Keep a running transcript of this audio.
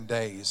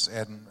days,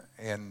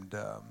 and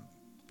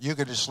you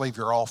can just leave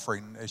your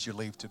offering as you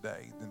leave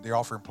today. The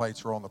offering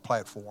plates are on the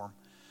platform.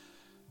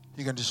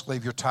 You can just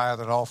leave your tithe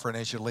and offering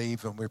as you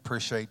leave, and we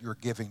appreciate your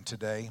giving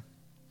today.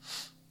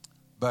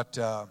 But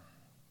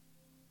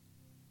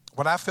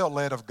when I felt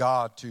led of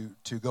God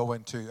to go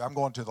into, I'm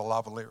going to the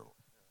lavalier.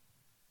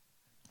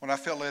 When I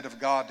felt led of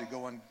God to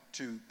go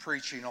into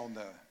preaching on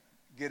the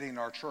getting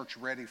our church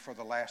ready for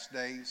the last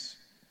days,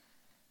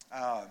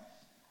 I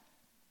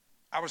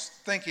was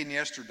thinking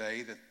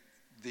yesterday that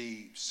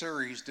the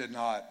series did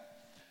not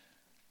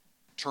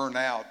turn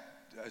out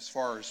as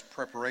far as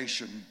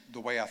preparation the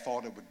way I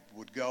thought it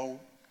would go.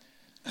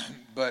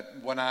 But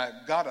when I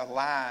got a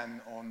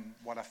line on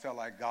what I felt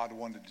like God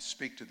wanted to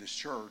speak to this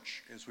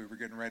church as we were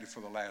getting ready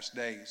for the last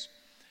days,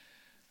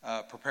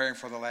 preparing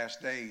for the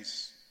last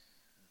days,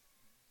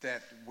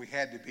 that we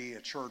had to be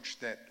a church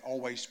that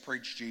always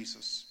preached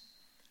Jesus,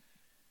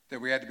 that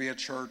we had to be a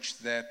church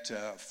that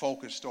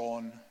focused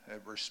on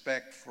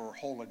respect for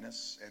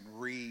holiness and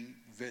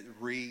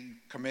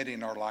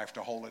recommitting our life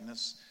to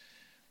holiness,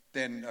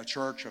 then a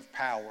church of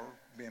power,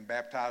 being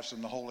baptized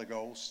in the Holy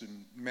Ghost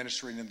and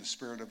ministering in the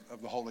Spirit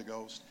of the Holy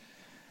Ghost.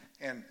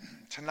 And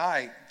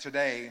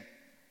today,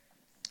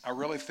 I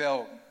really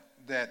felt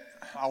that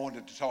I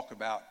wanted to talk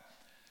about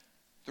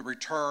the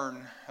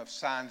return of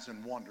signs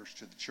and wonders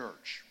to the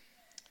church.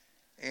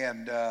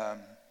 And I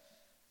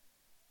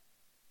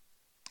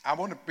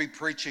want to be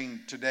preaching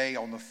today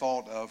on the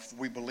thought of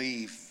we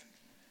believe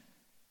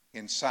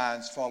in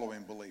signs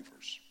following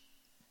believers.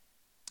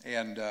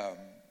 And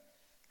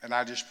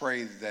I just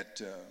pray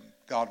that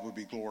God will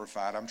be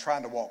glorified. I'm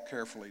trying to walk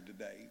carefully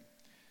today.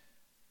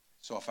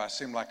 So if I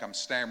seem like I'm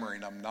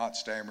stammering, I'm not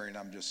stammering.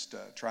 I'm just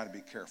trying to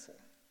be careful.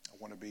 I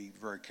want to be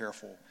very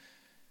careful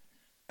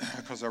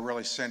because I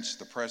really sense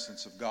the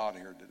presence of God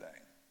here today.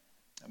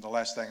 And the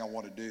last thing I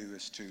want to do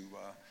is to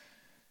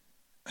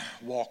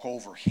walk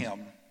over him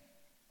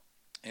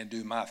and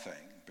do my thing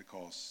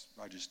because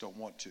I just don't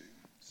want to.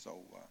 So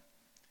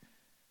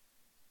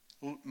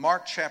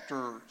Mark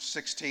chapter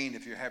 16,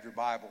 if you have your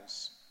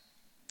Bibles.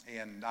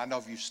 And I know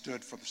if you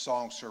stood for the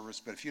song service,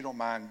 but if you don't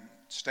mind,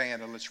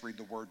 stand and let's read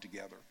the word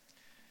together.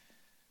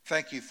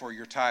 Thank you for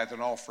your tithe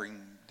and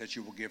offering that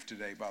you will give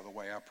today, by the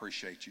way. I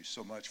appreciate you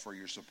so much for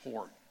your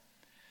support.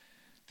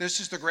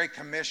 This is the Great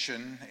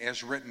Commission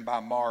as written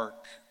by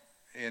Mark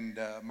in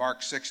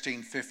Mark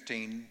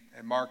 16:15.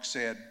 And Mark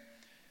said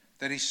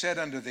that he said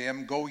unto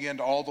them, Go ye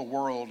into all the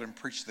world and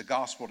preach the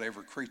gospel to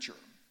every creature.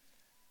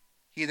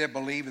 He that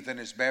believeth and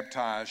is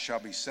baptized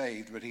shall be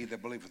saved, but he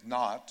that believeth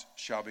not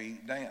shall be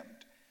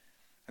damned.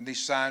 And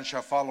these signs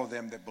shall follow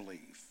them that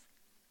believe.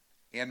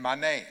 In my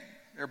name,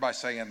 everybody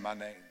say in my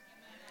name.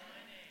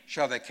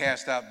 Shall they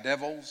cast out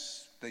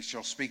devils? They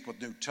shall speak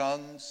with new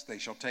tongues. They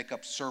shall take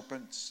up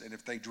serpents. And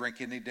if they drink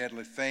any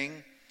deadly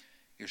thing,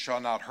 it shall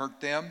not hurt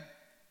them.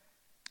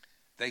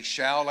 They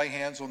shall lay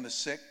hands on the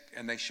sick,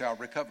 and they shall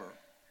recover.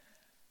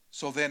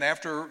 So then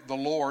after the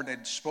Lord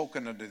had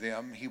spoken unto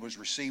them, he was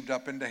received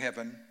up into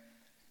heaven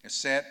and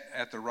sat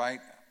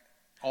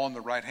on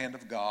the right hand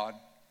of God.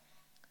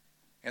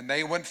 And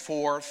they went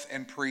forth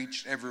and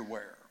preached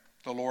everywhere,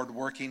 the Lord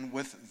working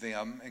with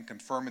them and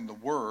confirming the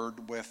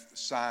word with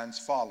signs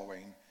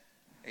following.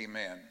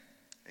 Amen.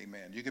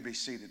 Amen. You can be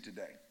seated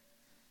today.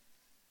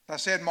 I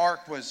said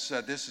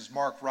this is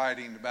Mark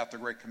writing about the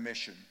Great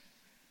Commission.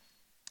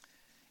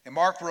 And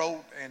Mark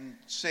wrote and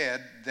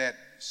said that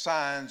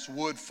signs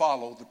would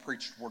follow the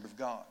preached word of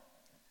God.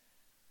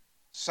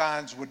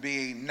 Signs would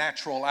be a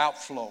natural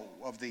outflow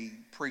of the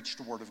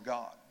preached word of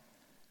God.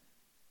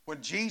 When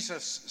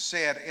Jesus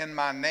said, in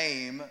my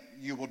name,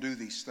 you will do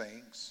these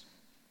things,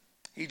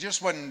 it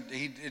just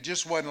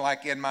wasn't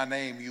like in my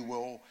name you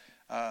will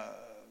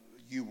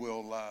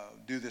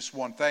do this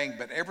one thing,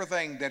 but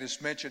everything that is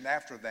mentioned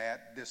after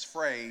that, this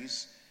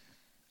phrase,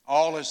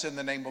 all is in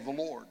the name of the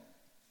Lord.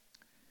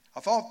 I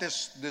thought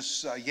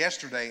this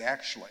yesterday,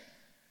 actually.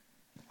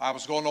 I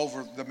was going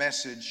over the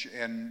message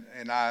and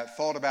I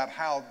thought about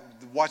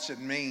what's it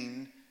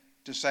mean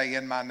to say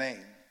in my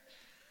name.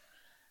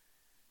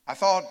 I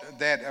thought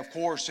that, of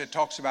course, it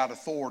talks about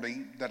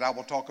authority that I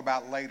will talk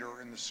about later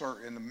in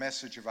the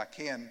message if I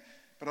can,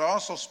 but it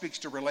also speaks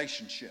to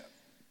relationship.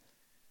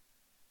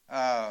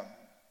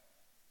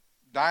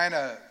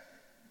 Diana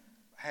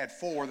had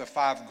 4 of the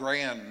 5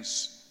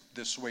 grands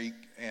this week,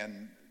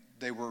 and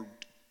they were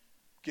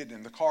getting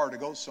in the car to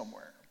go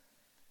somewhere.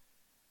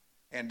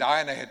 And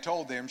Diana had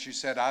told them, she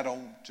said, I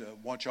don't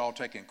want y'all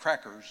taking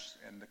crackers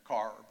in the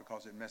car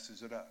because it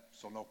messes it up,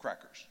 so no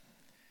crackers.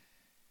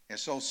 And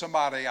so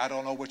somebody, I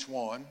don't know which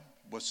one,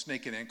 was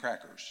sneaking in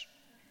crackers.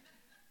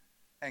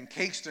 And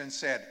Kingston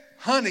said,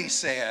 Honey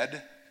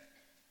said,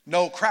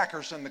 no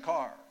crackers in the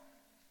car.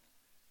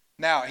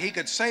 Now, he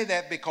could say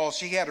that because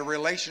he had a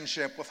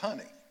relationship with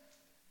Honey.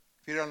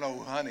 If you don't know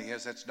who Honey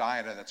is, that's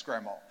Diana, that's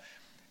Grandma.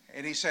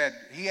 And he said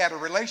he had a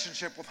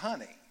relationship with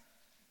Honey.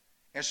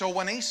 And so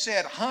when he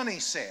said, Honey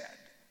said,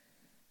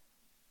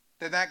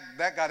 then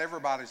that got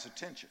everybody's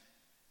attention.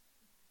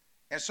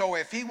 And so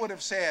if he would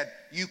have said,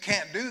 you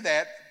can't do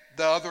that,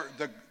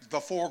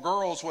 the four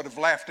girls would have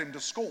laughed him to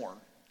scorn.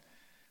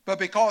 But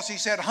because he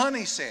said,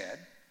 honey said,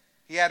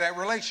 he had a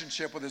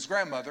relationship with his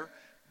grandmother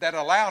that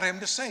allowed him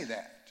to say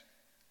that.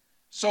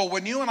 So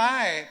when you and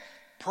I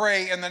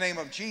pray in the name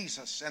of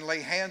Jesus and lay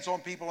hands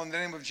on people in the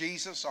name of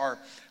Jesus or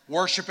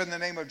worship in the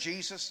name of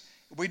Jesus,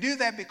 we do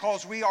that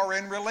because we are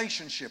in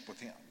relationship with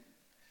him.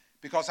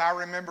 Because I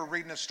remember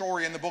reading a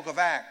story in the book of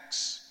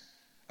Acts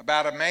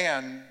about a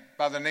man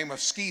by the name of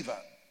Sceva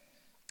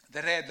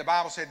that had, the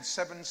Bible said,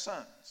 7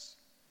 sons.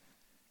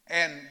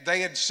 And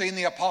they had seen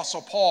the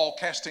Apostle Paul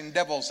casting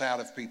devils out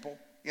of people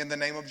in the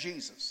name of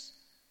Jesus.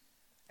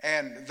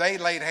 And they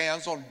laid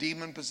hands on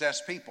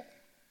demon-possessed people.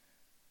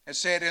 It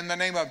said, in the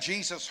name of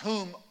Jesus,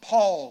 whom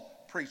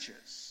Paul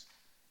preaches.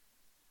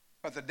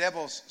 But the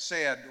devils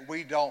said,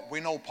 we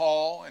know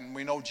Paul and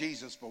we know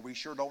Jesus, but we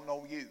sure don't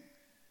know you.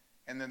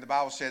 And then the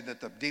Bible said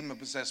that the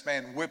demon-possessed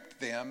man whipped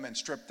them and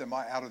stripped them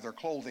out of their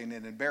clothing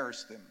and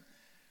embarrassed them,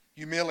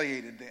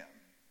 humiliated them.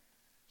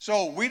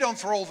 So we don't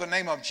throw the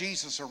name of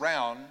Jesus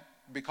around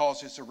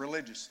because it's a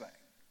religious thing.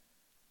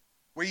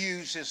 We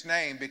use his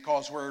name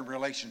because we're in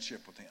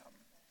relationship with him.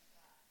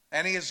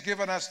 And he has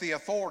given us the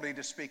authority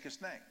to speak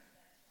his name.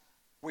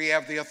 We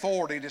have the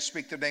authority to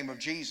speak the name of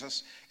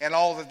Jesus and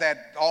all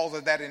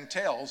that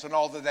entails and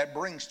all that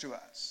brings to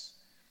us.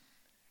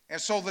 And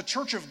so the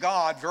Church of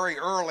God, very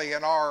early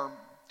in our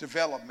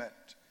development,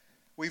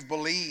 we've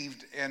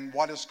believed in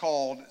what is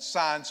called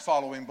signs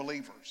following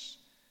believers.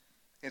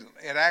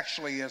 It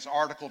actually is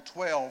Article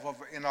 12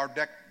 in our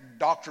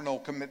doctrinal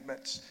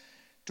commitments,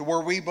 to where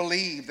we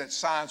believe that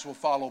signs will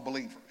follow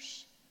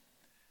believers.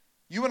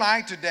 You and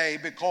I today,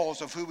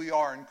 because of who we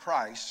are in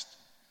Christ,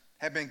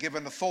 have been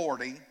given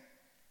authority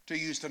to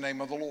use the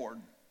name of the Lord.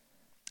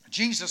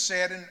 Jesus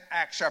said in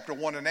Acts chapter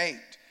 1 and 8,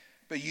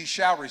 but you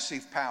shall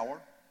receive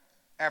power.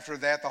 After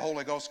that, the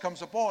Holy Ghost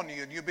comes upon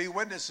you, and you'll be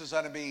witnesses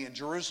unto me in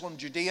Jerusalem,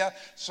 Judea,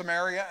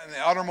 Samaria, and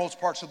the uttermost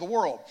parts of the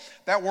world.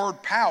 That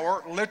word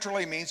power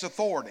literally means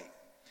authority.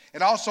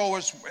 It also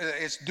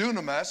it's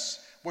dunamis,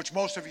 which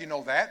most of you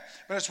know that,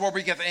 but it's where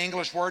we get the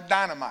English word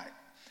dynamite.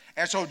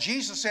 And so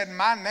Jesus said,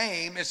 my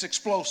name is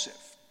explosive.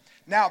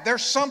 Now,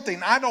 there's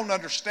something I don't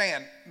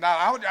understand.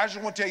 Now, I just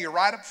want to tell you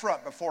right up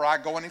front before I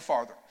go any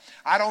farther.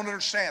 I don't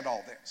understand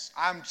all this.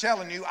 I'm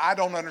telling you, I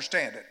don't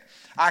understand it.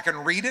 I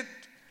can read it.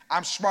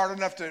 I'm smart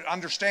enough to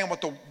understand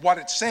what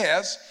it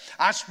says.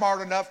 I'm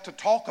smart enough to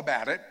talk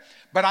about it,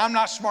 but I'm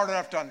not smart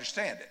enough to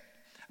understand it.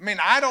 I mean,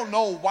 I don't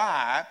know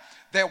why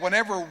that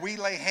whenever we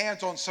lay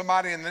hands on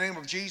somebody in the name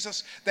of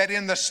Jesus, that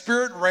in the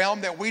spirit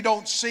realm that we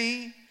don't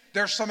see,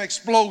 there's some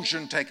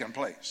explosion taking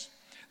place.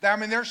 I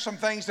mean, there's some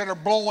things that are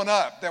blowing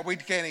up that we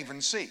can't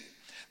even see.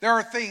 There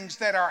are things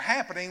that are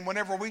happening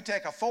whenever we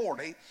take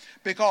authority,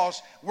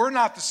 because we're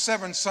not the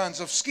 7 sons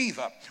of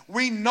Sceva.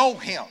 We know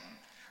him.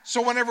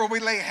 So whenever we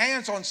lay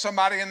hands on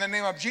somebody in the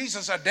name of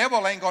Jesus, a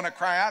devil ain't going to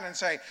cry out and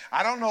say,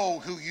 I don't know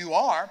who you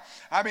are.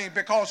 I mean,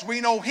 because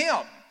we know him.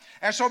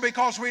 And so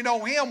because we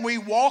know him, we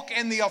walk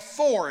in the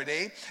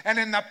authority and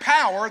in the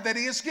power that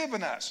he has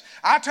given us.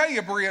 I tell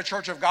you, Berea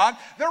Church of God,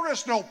 there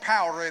is no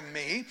power in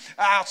me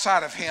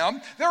outside of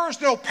him. There is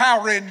no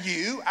power in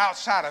you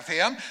outside of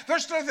him.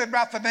 There's nothing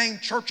about the name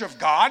Church of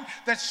God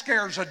that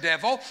scares a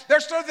devil.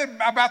 There's nothing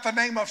about the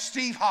name of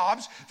Steve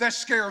Hobbs that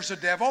scares a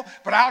devil.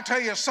 But I'll tell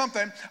you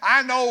something.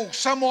 I know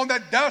someone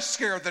that does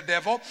scare the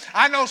devil.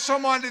 I know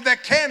someone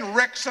that can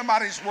wreck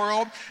somebody's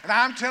world. And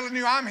I'm telling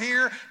you, I'm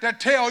here to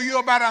tell you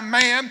about a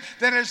man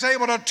that is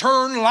able to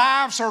turn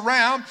lives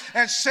around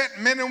and set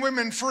men and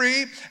women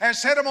free and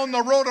set them on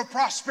the road of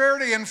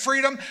prosperity and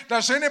freedom.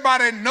 Does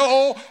anybody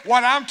know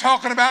what I'm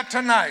talking about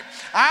tonight?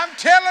 I'm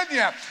telling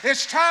you,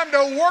 it's time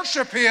to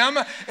worship him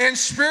in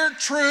spirit,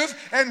 truth,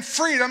 and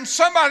freedom.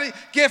 Somebody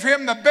give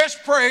him the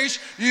best praise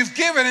you've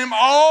given him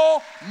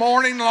all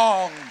morning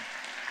long.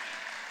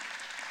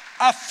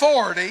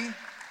 Authority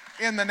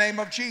in the name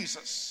of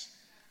Jesus.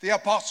 The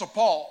Apostle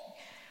Paul,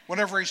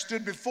 whenever he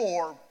stood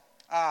before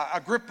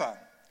Agrippa,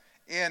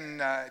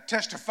 in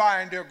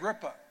testifying to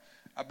Agrippa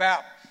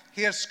about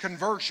his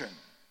conversion,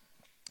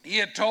 he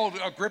had told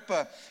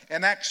Agrippa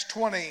in Acts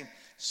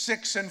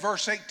 26 and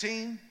verse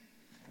 18,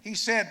 he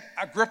said,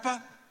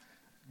 Agrippa,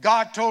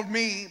 God told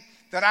me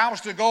that I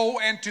was to go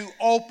and to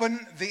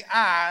open the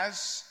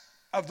eyes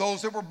of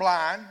those that were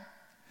blind,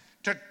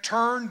 to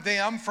turn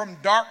them from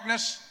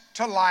darkness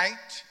to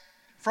light,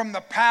 from the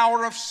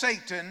power of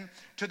Satan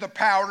to the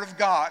power of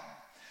God.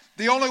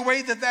 The only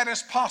way that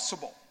is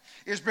possible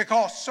is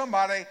because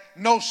somebody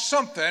knows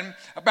something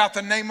about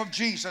the name of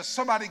Jesus.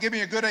 Somebody give me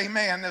a good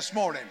amen this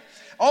morning.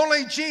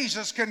 Only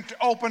Jesus can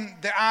open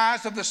the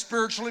eyes of the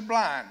spiritually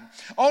blind.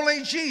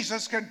 Only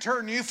Jesus can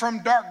turn you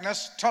from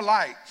darkness to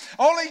light.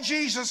 Only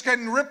Jesus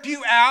can rip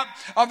you out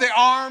of the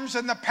arms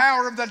and the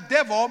power of the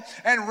devil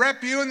and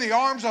wrap you in the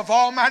arms of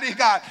Almighty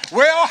God.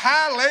 Well,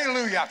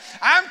 hallelujah.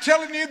 I'm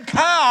telling you,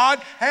 God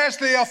has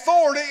the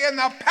authority and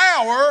the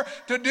power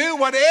to do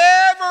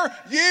whatever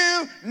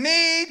you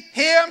need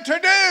him to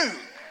do.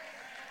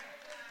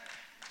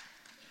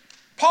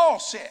 Paul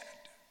said,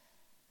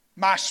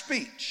 my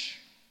speech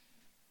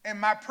and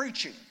my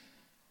preaching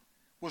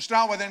was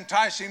not with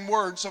enticing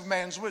words of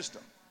man's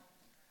wisdom,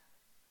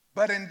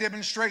 but in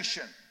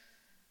demonstration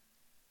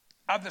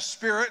of the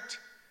Spirit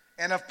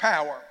and of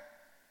power.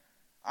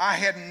 I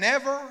had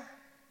never,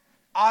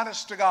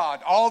 honest to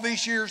God, all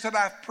these years that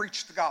I've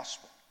preached the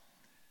gospel,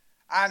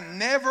 I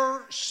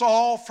never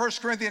saw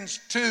 1 Corinthians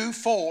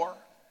 2:4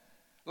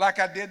 like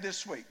I did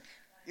this week.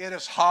 It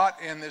is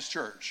hot in this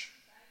church.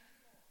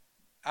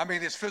 I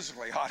mean, it's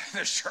physically hot in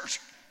this church.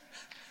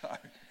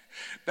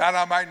 Now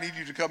I might need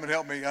you to come and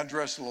help me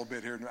undress a little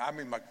bit here. I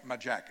mean, my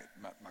jacket,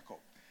 my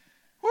coat.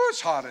 Woo,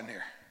 it's hot in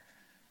here.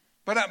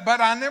 But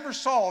I never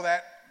saw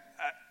that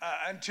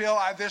until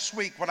this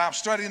week when I was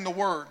studying the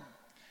Word.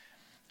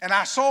 And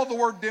I saw the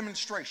word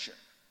demonstration.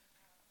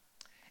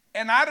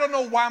 And I don't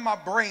know why my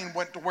brain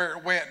went to where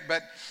it went,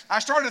 but I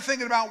started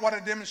thinking about what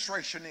a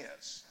demonstration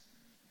is.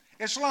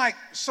 It's like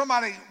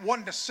somebody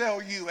wanting to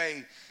sell you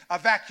a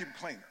vacuum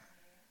cleaner.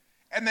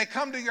 And they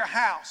come to your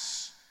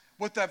house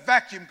with a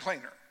vacuum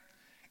cleaner.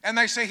 And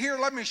they say, here,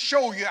 let me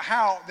show you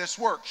how this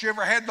works. You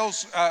ever had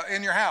those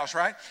in your house,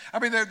 right? I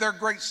mean, they're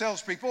great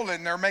salespeople,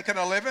 and they're making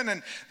a living,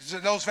 and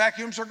those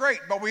vacuums are great.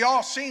 But we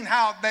all seen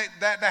how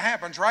that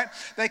happens, right?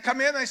 They come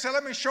in, they say,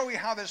 let me show you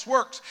how this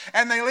works.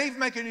 And they leave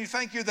making you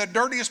think you're the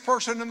dirtiest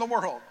person in the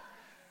world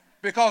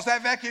because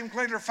that vacuum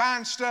cleaner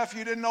finds stuff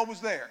you didn't know was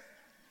there.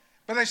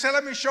 But they say,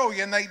 let me show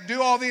you. And they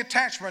do all the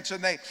attachments,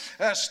 and they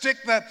stick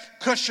the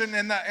cushion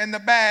in the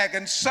bag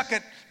and suck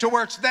it to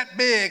where it's that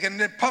big,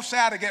 and it puffs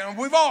out again. And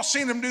we've all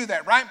seen them do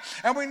that, right?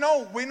 And we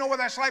know what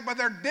that's like, but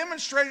they're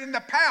demonstrating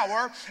the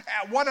power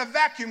at what a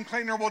vacuum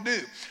cleaner will do.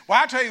 Well,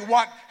 I'll tell you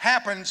what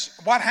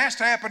has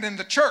to happen in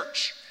the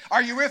church.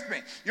 Are you with me?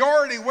 You're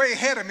already way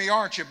ahead of me,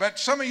 aren't you? But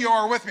some of you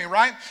are with me,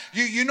 right?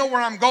 You know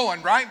where I'm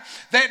going, right?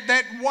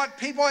 That what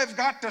people have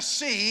got to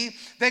see,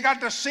 they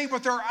got to see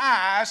with their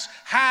eyes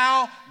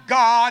how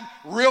God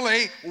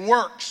really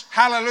works.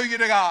 Hallelujah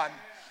to God.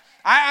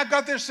 I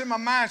got this in my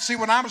mind. See,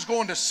 when I was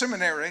going to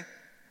seminary,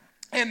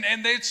 and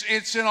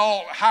it's in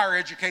all higher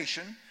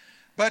education,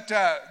 but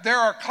there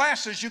are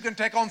classes you can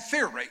take on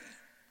theory.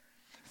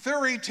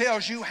 Theory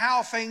tells you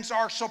how things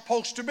are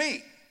supposed to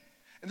be.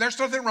 And there's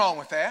nothing wrong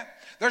with that.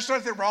 There's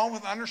nothing wrong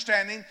with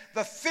understanding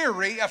the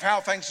theory of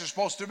how things are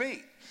supposed to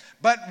be.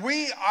 But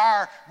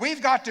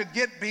we've got to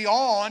get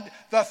beyond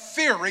the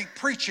theory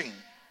preaching.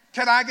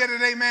 Can I get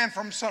an amen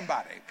from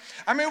somebody?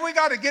 I mean, we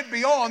got to get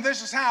beyond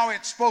this is how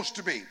it's supposed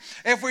to be.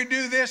 If we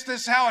do this,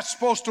 this is how it's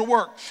supposed to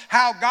work.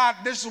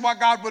 This is what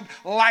God would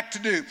like to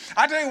do.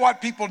 I tell you what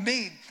people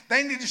need.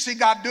 They need to see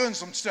God doing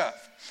some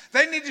stuff.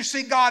 They need to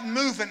see God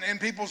moving in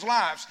people's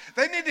lives.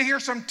 They need to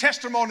hear some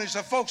testimonies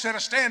of folks that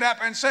stand up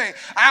and say,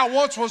 I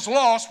once was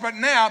lost, but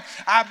now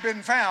I've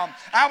been found.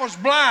 I was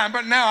blind,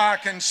 but now I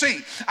can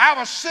see. I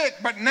was sick,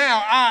 but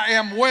now I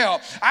am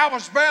well. I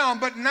was bound,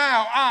 but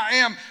now I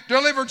am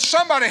delivered.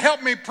 Somebody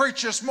help me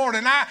preach this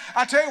morning.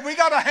 I tell you, we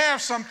got to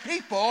have some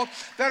people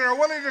that are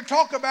willing to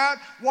talk about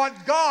what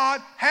God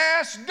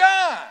has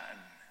done.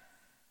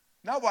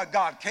 Not what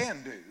God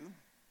can do,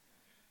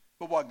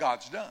 but what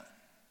God's done.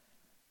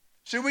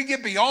 See, we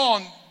got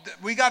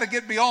to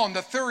get beyond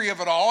the theory of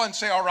it all and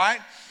say, all right,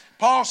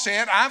 Paul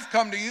said, I've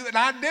come to you and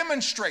I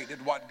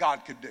demonstrated what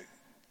God could do.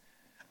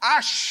 I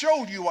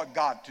showed you what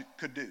God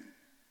could do.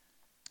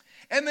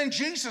 And then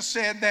Jesus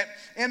said that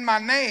in my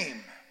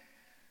name.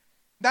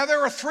 Now,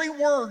 there are three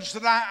words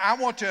that I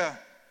want to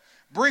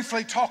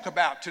briefly talk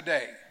about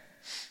today.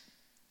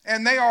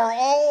 And they are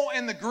all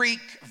in the Greek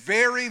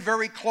very,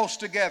 very close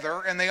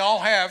together, and they all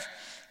have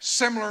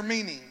similar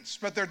meanings,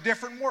 but they're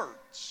different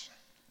words.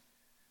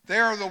 They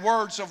are the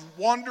words of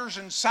wonders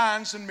and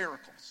signs and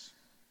miracles.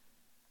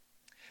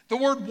 The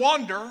word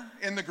wonder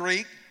in the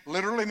Greek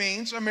literally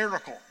means a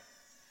miracle.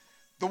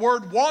 The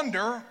word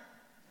wonder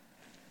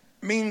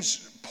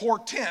means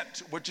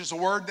portent, which is a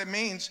word that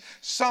means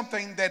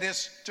something that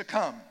is to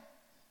come.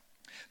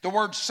 The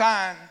word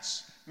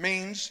signs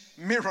means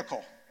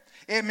miracle.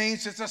 It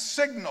means it's a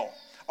signal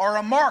or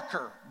a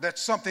marker that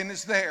something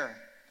is there.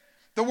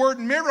 The word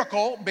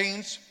miracle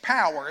means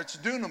power. It's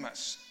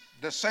dunamis.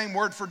 The same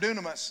word for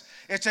dunamis.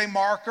 It's a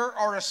marker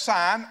or a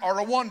sign or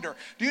a wonder.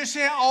 Do you see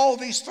how all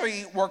these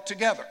three work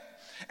together?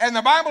 And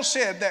the Bible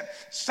said that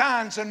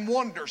signs and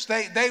wonders,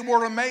 they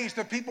were amazed.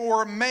 The people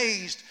were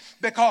amazed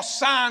because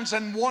signs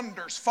and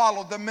wonders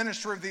followed the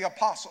ministry of the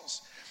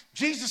apostles.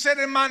 Jesus said,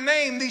 in my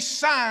name, these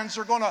signs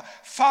are going to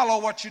follow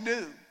what you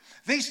do.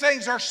 These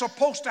things are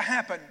supposed to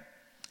happen.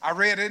 I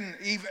read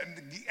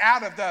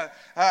out of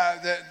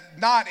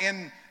not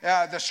in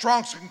the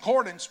Strong's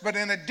Concordance, but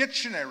in a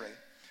dictionary.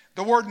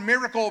 The word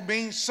miracle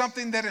means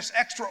something that is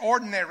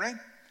extraordinary.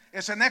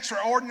 It's an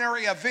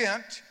extraordinary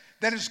event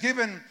that is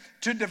given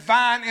to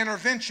divine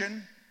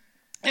intervention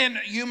in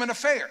human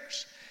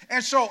affairs.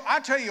 And so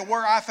I tell you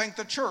where I think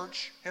the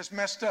church has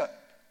messed up.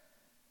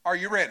 Are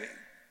you ready?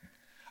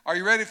 Are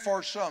you ready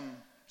for some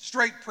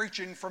straight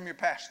preaching from your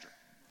pastor?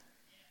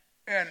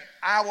 And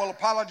I will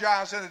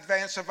apologize in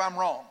advance if I'm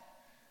wrong.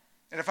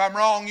 And if I'm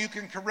wrong, you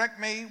can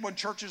correct me when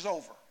church is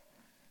over.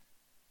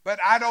 But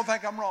I don't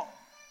think I'm wrong.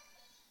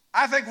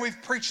 I think we've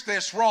preached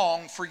this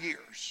wrong for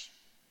years.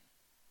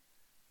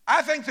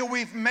 I think that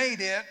we've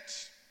made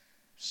it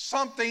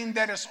something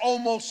that is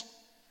almost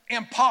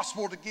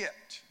impossible to get.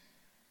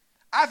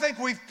 I think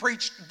we've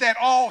preached that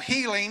all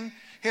healing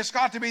has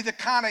got to be the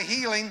kind of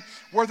healing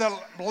where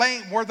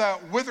the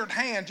withered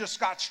hand just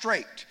got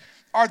straight,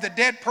 or the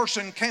dead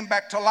person came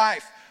back to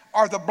life,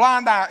 or the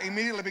blind eye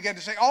immediately began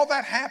to say. All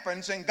that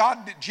happens, and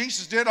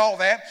Jesus did all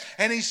that,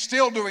 and he's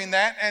still doing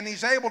that, and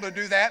he's able to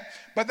do that,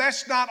 but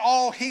that's not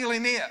all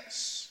healing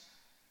is.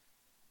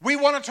 We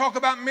want to talk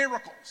about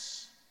miracles.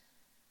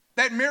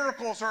 That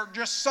miracles are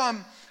just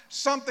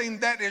something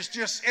that is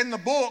just in the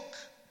book,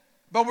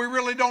 but we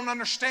really don't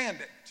understand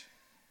it.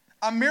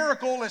 A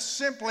miracle is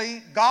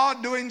simply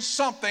God doing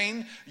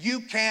something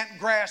you can't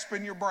grasp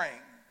in your brain.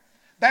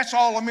 That's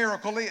all a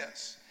miracle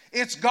is.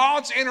 It's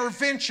God's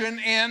intervention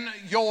in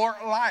your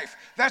life.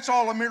 That's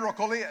all a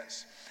miracle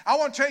is. I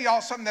want to tell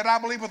y'all something that I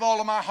believe with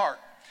all of my heart.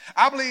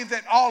 I believe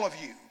that all of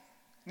you,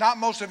 not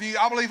most of you,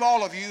 I believe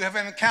all of you have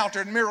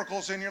encountered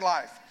miracles in your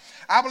life.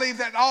 I believe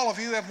that all of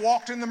you have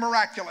walked in the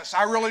miraculous.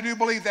 I really do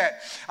believe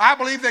that. I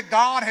believe that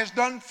God has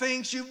done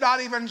things you've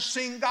not even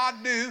seen God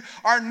do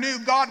or knew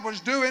God was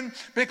doing,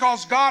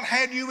 because God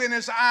had you in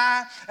his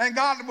eye, and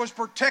God was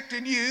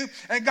protecting you,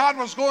 and God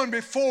was going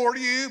before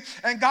you,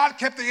 and God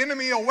kept the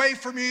enemy away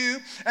from you,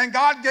 and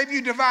God gave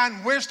you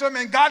divine wisdom,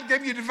 and God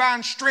gave you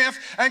divine strength,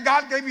 and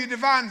God gave you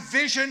divine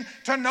vision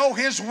to know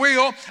his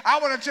will. I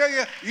want to tell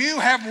you, you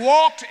have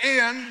walked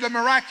in the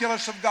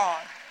miraculous of God.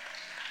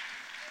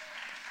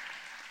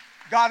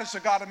 God is a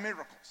God of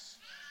miracles.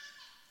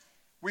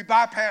 We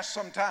bypass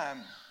sometime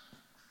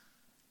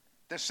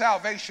that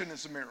salvation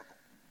is a miracle.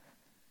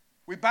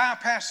 We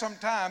bypass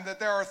sometime that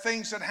there are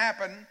things that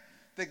happen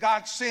that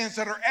God sends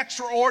that are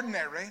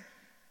extraordinary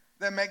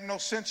that make no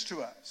sense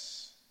to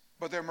us,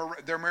 but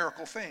they're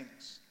miracle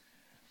things.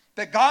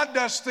 That God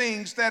does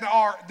things that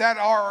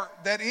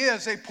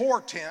is a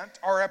portent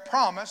or a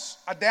promise,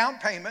 a down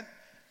payment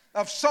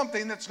of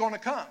something that's going to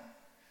come.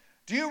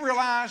 Do you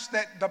realize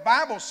that the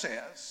Bible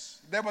says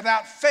that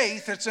without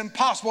faith, it's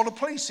impossible to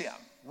please him,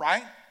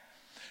 right?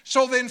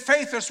 So then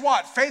faith is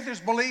what? Faith is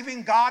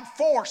believing God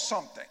for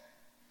something.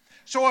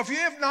 So if you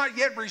have not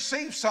yet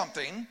received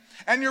something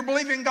and you're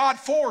believing God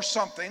for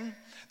something,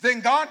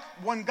 then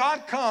when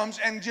God comes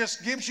and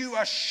just gives you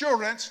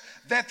assurance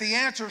that the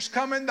answer's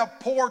coming, the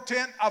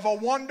portent of a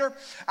wonder,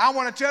 I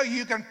want to tell you,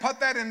 you can put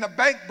that in the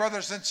bank,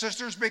 brothers and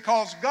sisters,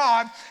 because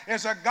God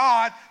is a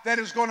God that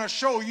is going to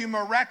show you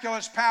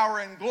miraculous power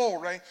and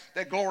glory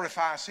that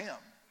glorifies him.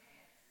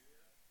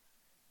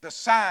 The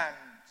signs.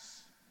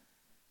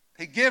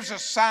 He gives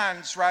us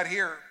signs right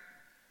here.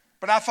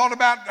 But I thought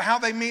about how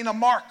they mean a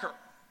marker,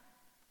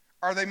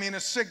 or they mean a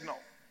signal.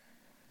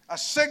 A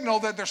signal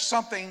that there's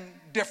something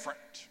different.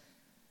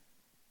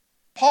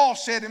 Paul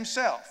said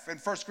himself in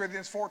 1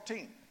 Corinthians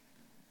 14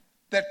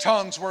 that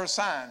tongues were a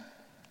sign.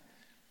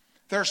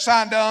 They're a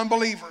sign to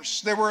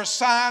unbelievers. They were a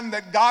sign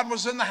that God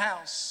was in the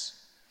house.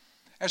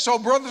 And so,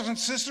 brothers and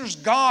sisters,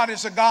 God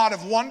is a God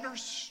of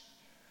wonders,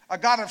 a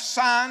God of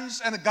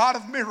signs, and a God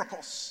of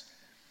miracles.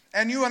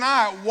 And you and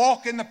I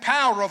walk in the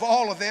power of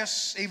all of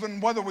this,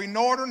 even whether we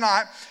know it or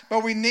not.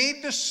 But we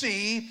need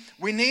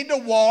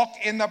to walk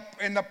in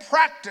the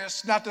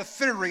practice, not the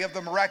theory of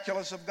the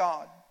miraculous of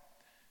God.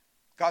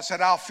 God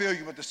said, I'll fill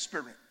you with the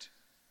Spirit.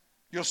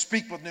 You'll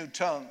speak with new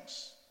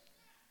tongues.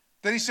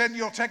 Then he said,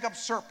 you'll take up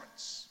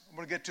serpents. I'm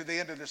going to get to the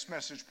end of this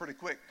message pretty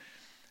quick.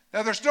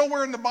 Now, there's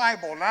nowhere in the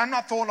Bible, and I'm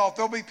not throwing off,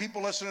 there'll be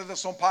people listening to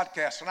this on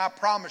podcasts, and I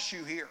promise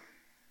you here,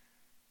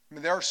 I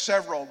mean, there are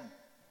several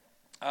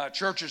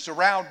churches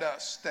around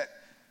us that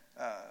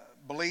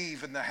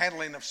believe in the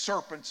handling of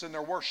serpents in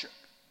their worship.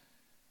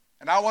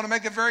 And I want to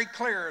make it very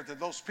clear that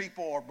those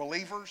people are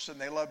believers and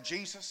they love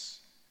Jesus.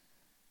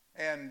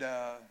 And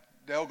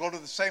they'll go to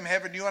the same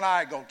heaven you and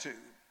I go to.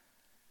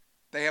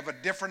 They have a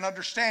different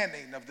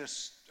understanding of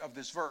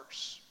this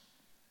verse.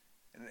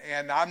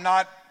 And I'm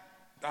not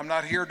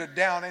here to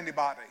down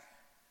anybody.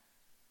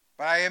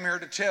 But I am here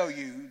to tell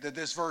you that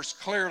this verse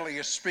clearly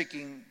is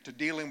speaking to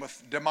dealing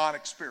with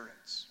demonic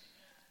spirits.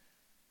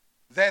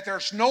 That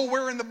there's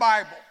nowhere in the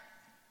Bible.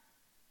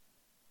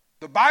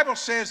 The Bible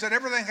says that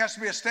everything has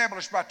to be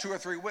established by 2 or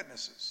 3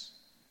 witnesses.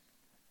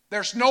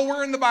 There's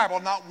nowhere in the Bible,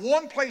 not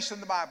one place in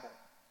the Bible,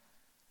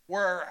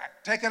 where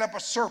taking up a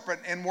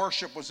serpent in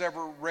worship was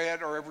ever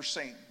read or ever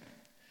seen.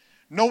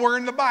 Nowhere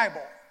in the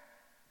Bible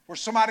where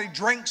somebody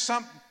drank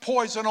some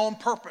poison on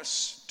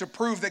purpose to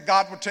prove that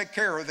God would take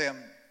care of them.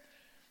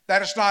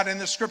 That is not in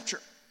the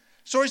scripture.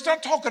 So he's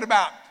not talking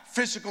about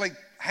physically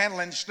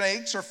handling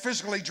snakes or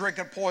physically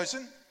drinking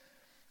poison.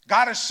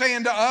 God is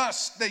saying to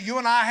us that you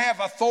and I have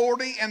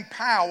authority and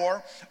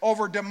power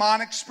over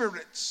demonic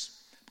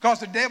spirits. Because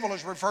the devil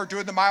is referred to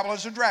in the Bible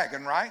as a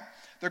dragon, right?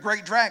 The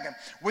great dragon.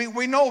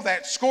 We know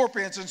that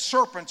scorpions and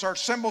serpents are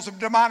symbols of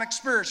demonic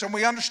spirits, and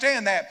we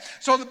understand that.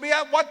 So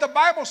what the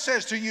Bible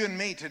says to you and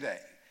me today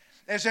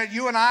is that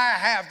you and I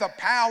have the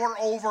power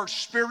over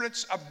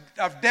spirits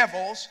of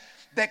devils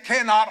that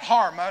cannot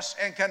harm us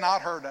and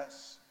cannot hurt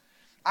us.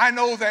 I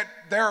know that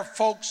there are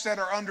folks that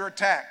are under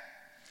attack.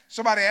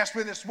 Somebody asked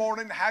me this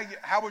morning,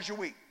 how was your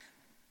week?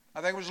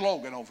 I think it was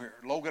Logan over here.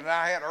 Logan and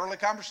I had an early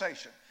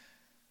conversation.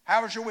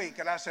 How was your week?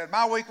 And I said,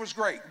 my week was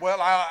great.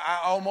 Well, I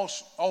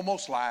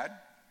almost lied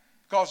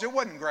because it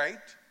wasn't great.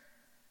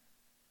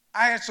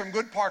 I had some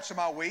good parts of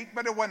my week,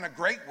 but it wasn't a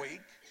great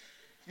week.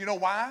 You know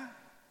why?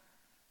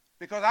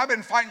 Because I've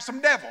been fighting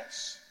some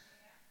devils.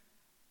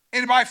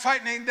 Anybody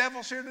fighting any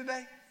devils here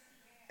today?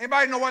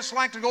 Anybody know what it's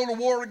like to go to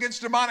war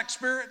against demonic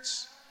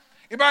spirits?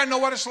 Anybody know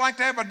what it's like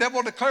to have a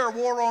devil declare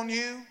war on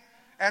you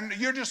and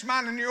you're just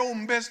minding your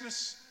own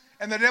business?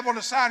 And the devil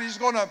decides he's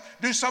going to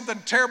do something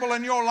terrible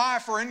in your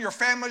life or in your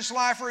family's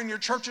life or in your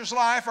church's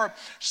life or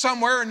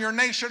somewhere in your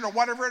nation or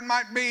whatever it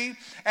might be,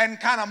 and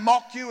kind of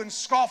mock you and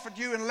scoff at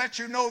you and let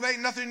you know there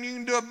ain't nothing you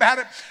can do about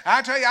it.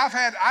 I tell you, I've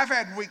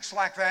had weeks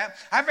like that.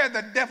 I've had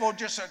the devil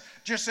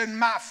just in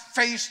my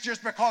face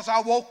just because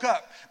I woke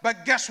up.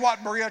 But guess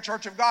what, Berea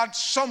Church of God?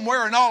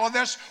 Somewhere in all of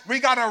this, we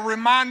got to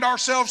remind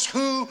ourselves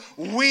who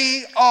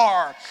we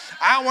are.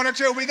 I want to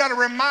tell you, we got to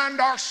remind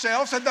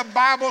ourselves that the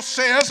Bible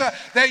says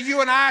that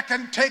you and I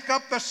can take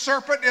up the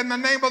serpent in the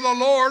name of the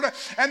Lord,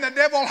 and the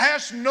devil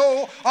has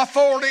no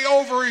authority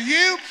over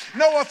you,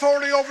 no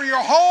authority over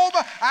your home.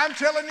 I'm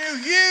telling you,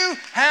 you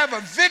have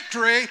a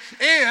victory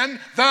in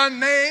the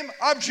name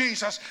of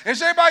Jesus.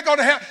 Is everybody going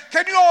to help?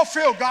 Can you all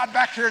feel God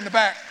back here in the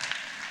back?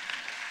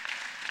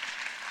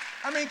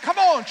 I mean, come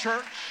on,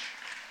 church.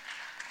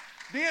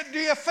 Do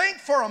you think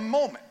for a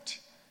moment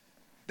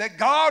that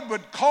God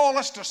would call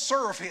us to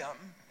serve Him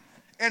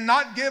and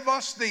not give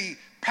us the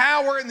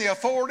power and the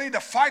authority to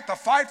fight the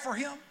fight for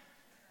Him?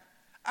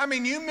 I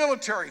mean, you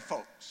military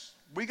folks,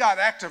 we got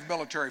active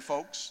military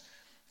folks,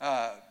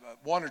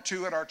 one or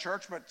two at our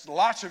church, but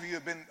lots of you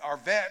have been our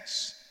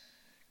vets.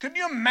 Can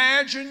you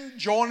imagine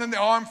joining the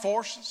armed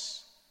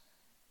forces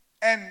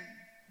and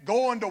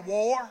going to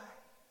war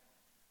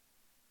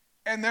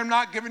and they're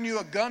not giving you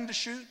a gun to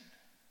shoot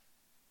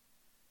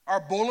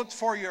or bullets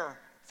for your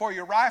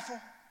rifle,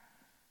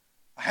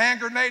 a hand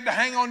grenade to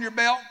hang on your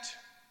belt,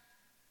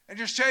 and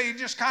just tell you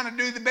just kind of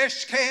do the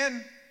best you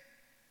can,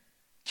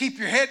 keep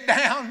your head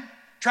down,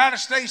 try to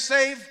stay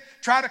safe,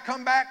 try to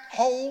come back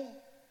whole?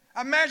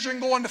 Imagine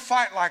going to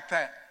fight like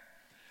that.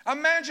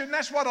 Imagine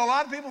that's what a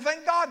lot of people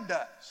think God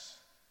does.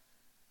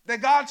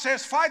 That God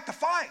says fight the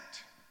fight.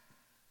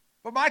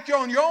 But Mike, you're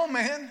on your own,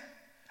 man.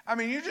 I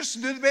mean, you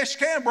just do the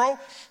best you can, bro.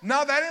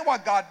 No, that ain't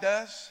what God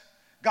does.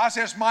 God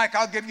says, Mike,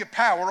 I'll give you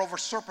power over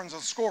serpents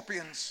and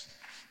scorpions.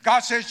 God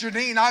says,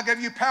 Janine, I'll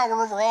give you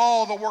power over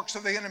all the works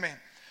of the enemy.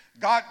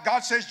 God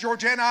says,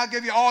 Georgiana, I'll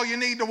give you all you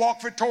need to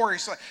walk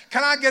victoriously.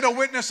 Can I get a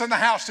witness in the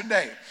house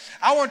today?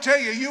 I want to tell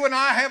you, you and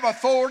I have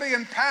authority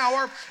and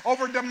power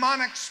over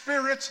demonic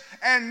spirits,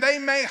 and they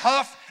may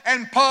huff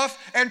and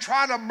puff and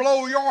try to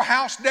blow your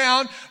house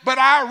down. But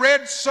I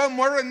read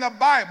somewhere in the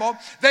Bible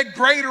that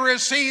greater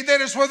is He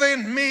that is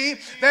within me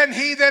than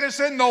he that is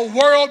in the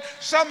world.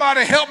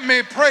 Somebody help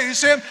me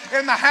praise Him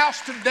in the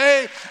house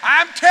today.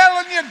 I'm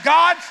telling you,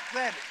 God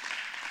said it.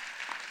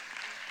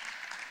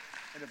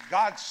 And if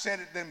God said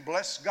it, then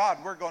bless God,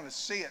 we're going to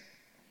see it.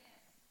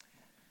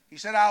 He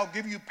said, I'll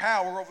give you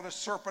power over the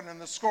serpent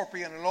and the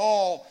scorpion and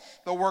all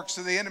the works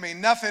of the enemy.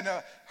 Nothing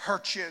to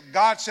hurt you.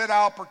 God said,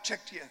 I'll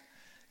protect you.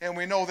 And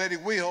we know that He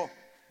will.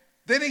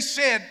 Then He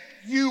said,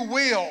 you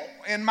will,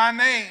 in my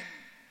name,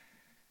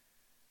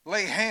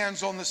 lay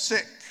hands on the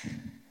sick,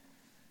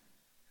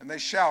 and they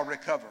shall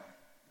recover.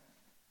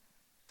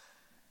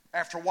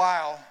 After a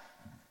while,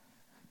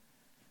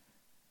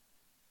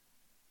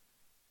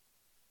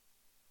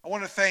 I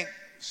want to thank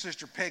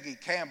Sister Peggy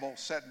Campbell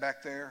sitting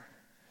back there,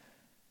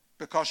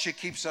 because she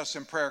keeps us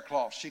in prayer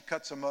cloths. She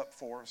cuts them up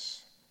for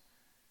us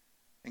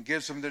and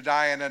gives them to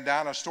Diana, and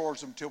Diana stores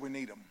them till we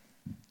need them.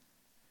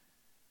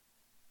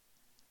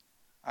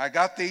 I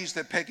got these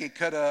that Peggy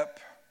cut up,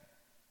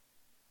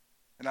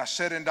 and I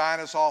sat in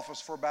Diana's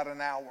office for about an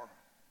hour,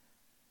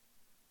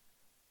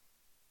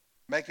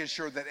 making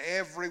sure that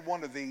every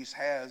one of these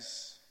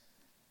has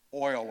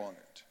oil on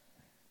it.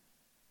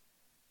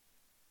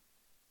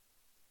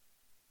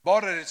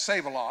 Bought it at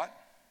Save-A-Lot.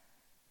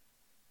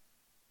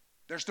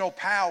 There's no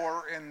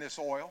power in this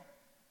oil,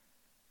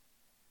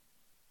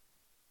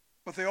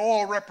 but the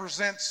oil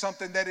represents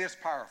something that is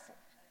powerful.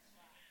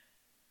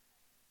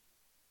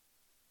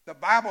 The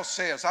Bible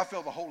says, I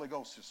feel the Holy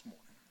Ghost this morning.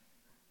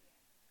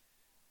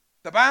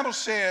 The Bible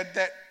said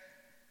that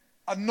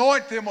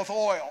anoint them with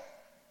oil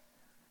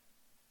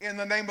in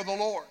the name of the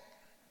Lord,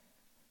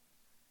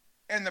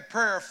 and the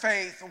prayer of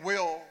faith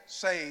will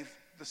save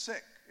the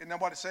sick. Isn't that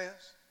what it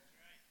says?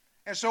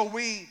 And so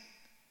we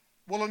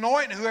will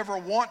anoint whoever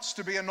wants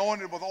to be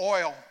anointed with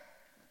oil,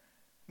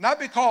 not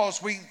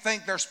because we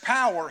think there's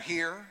power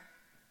here,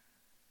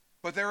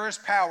 but there is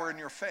power in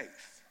your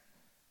faith.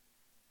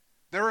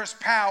 There is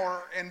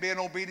power in being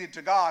obedient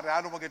to God.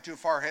 I don't want to get too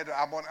far ahead.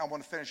 I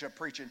want to finish up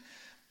preaching.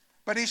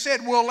 But He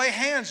said, we'll lay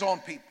hands on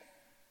people.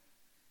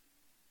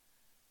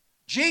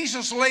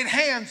 Jesus laid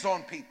hands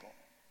on people.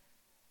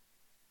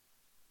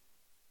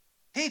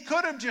 He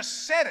could have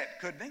just said it,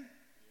 couldn't He?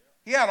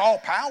 He had all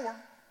power.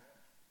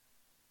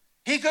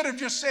 He could have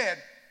just said,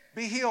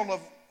 be healed of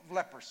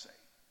leprosy.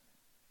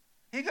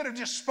 He could have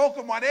just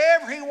spoken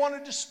whatever he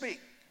wanted to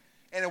speak,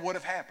 and it would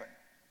have happened.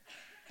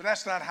 But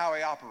that's not how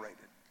he operated.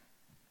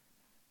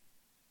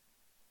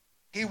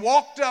 He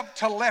walked up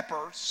to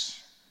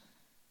lepers,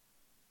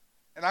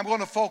 and I'm going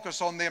to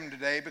focus on them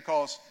today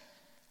because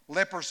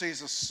leprosy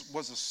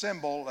was a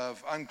symbol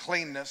of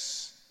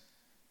uncleanness,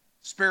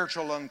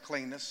 spiritual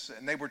uncleanness,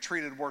 and they were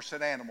treated worse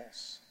than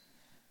animals.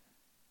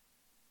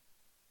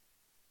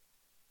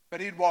 But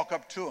he'd walk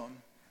up to them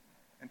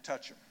and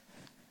touch them.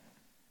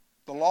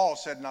 The law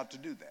said not to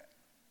do that.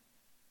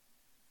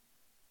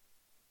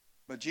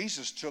 But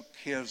Jesus took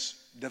his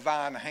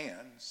divine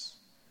hands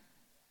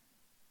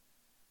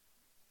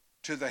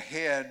to the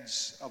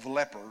heads of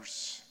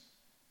lepers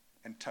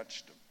and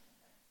touched them.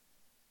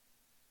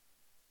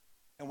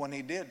 And when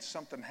he did,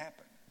 something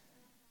happened.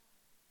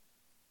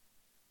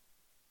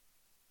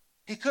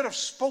 He could have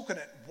spoken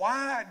it.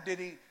 Why did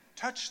he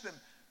touch them?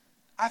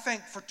 I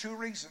think for two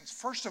reasons.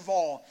 First of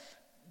all,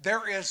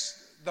 there is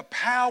the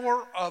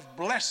power of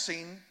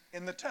blessing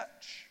in the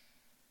touch.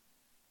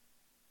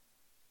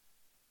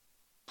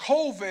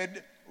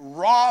 COVID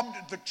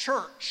robbed the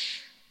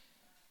church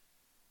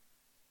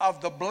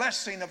of the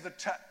blessing of the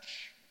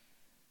touch.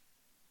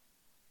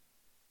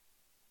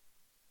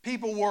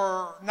 People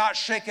were not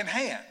shaking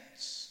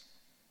hands,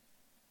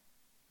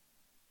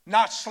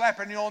 not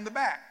slapping you on the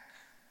back,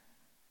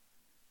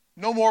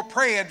 no more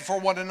praying for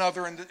one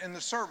another in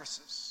the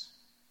services.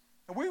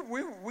 And we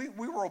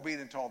were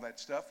obedient to all that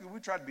stuff. We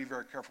tried to be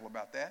very careful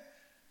about that.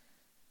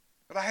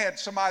 But I had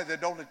somebody that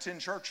don't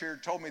attend church here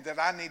told me that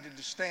I needed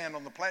to stand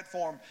on the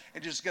platform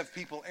and just give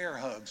people air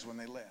hugs when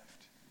they left.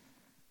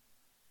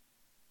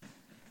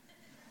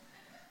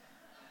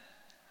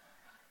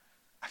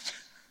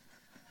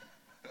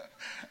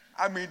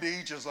 I mean, to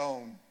each his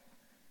own.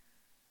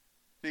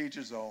 To each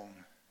his own.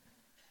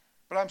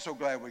 But I'm so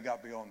glad we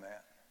got beyond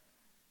that.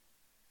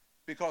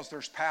 Because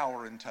there's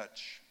power in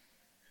touch.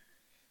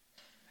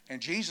 And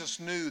Jesus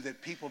knew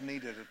that people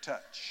needed a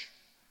touch.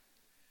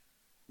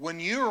 When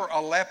you're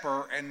a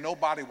leper and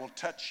nobody will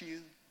touch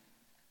you,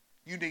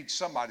 you need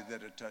somebody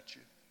that'll touch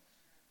you.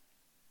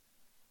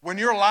 When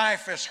your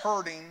life is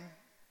hurting,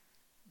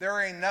 there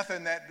ain't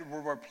nothing that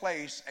will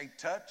replace a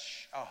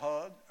touch, a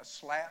hug, a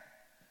slap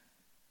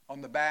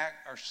on the back,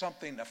 or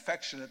something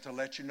affectionate to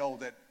let you know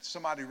that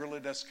somebody really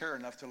does care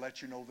enough to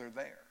let you know they're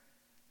there.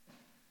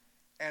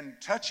 And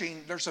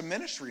touching, there's a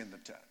ministry in the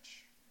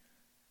touch.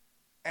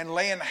 And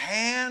laying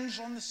hands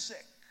on the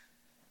sick.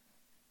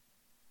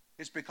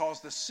 It's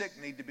because the sick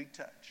need to be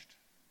touched.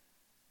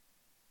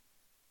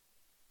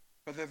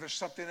 But there's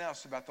something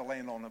else about the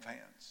laying on of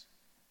hands.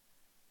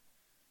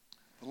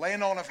 The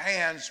laying on of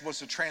hands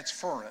was a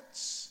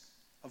transference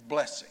of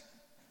blessing.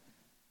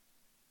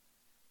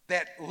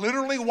 That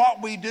literally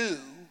what we do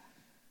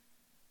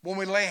when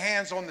we lay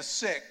hands on the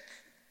sick,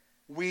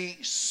 we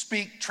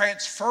speak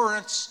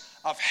transference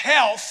of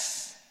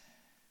health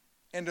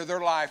into their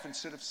life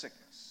instead of sickness.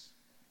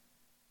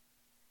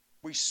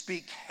 We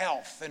speak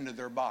health into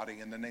their body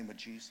in the name of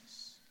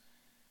Jesus.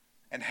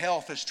 And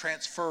health is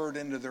transferred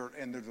into their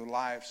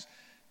lives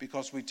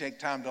because we take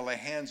time to lay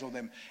hands on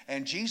them.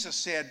 And Jesus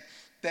said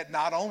that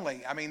not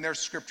only, there's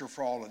scripture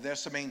for all of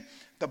this.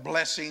 The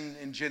blessing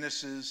in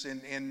Genesis,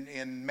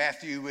 in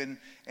Matthew, and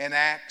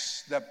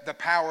Acts, the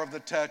power of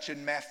the touch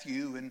in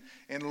Matthew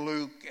and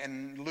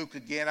Luke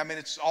again.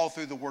 It's all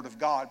through the Word of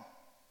God.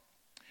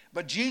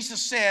 But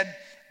Jesus said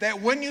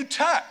that when you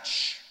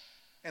touch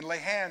and lay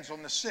hands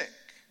on the sick,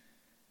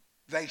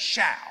 they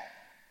shall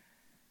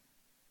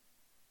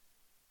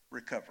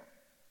recover.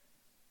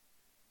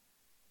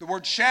 The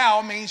word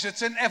shall means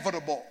it's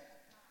inevitable.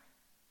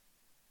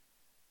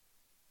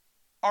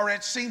 Or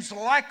it seems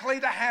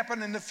likely to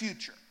happen in the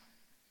future.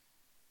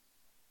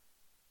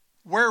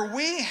 Where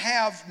we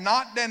have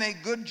not done a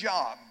good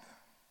job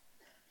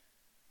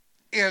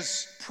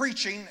is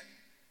preaching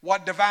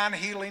what divine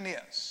healing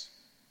is.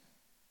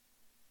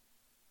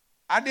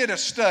 I did a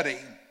study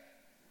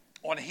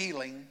on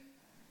healing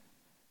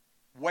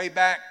way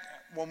back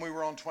when we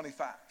were on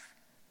 25.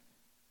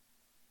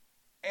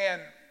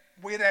 And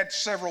we had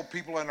several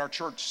people in our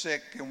church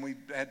sick, and we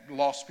had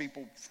lost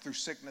people through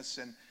sickness.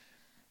 And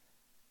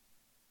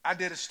I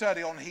did a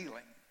study on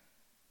healing.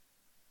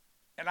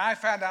 And I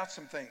found out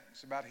some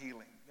things about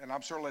healing. And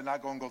I'm certainly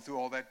not going to go through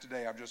all that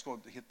today. I'm just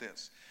going to hit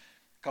this.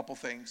 A couple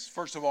things.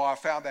 First of all, I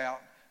found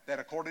out that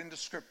according to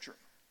Scripture,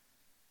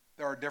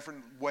 there are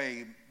different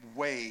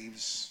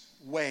ways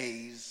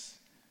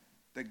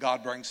that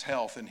God brings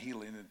health and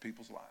healing into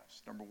people's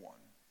lives. Number one,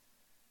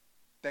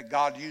 that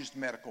God used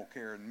medical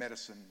care and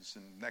medicines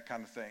and that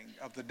kind of thing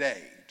of the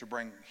day to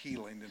bring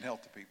healing and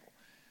health to people.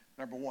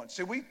 Number one.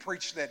 See, we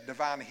preach that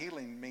divine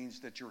healing means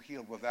that you're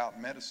healed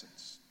without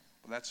medicines.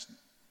 Well,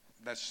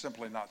 that's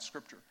simply not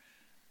Scripture.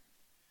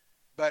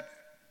 But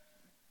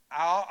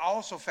I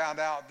also found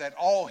out that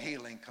all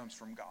healing comes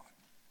from God.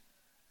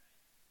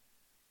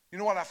 You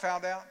know what I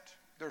found out?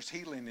 There's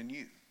healing in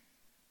you.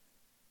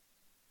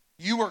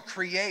 You were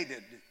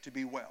created to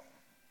be well.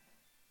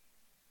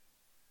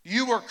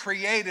 You were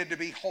created to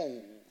be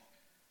whole.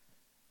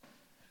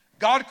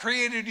 God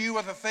created you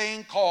with a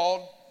thing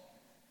called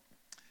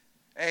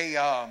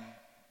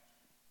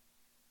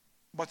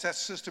what's that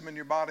system in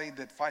your body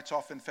that fights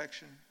off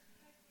infection?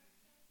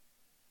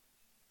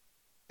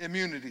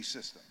 Immunity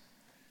system.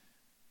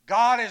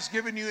 God has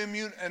given you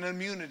an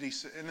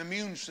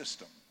immune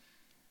system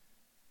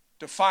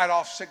to fight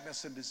off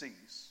sickness and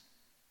disease.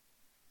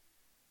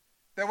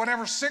 That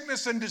whenever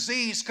sickness and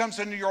disease comes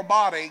into your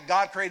body,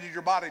 God created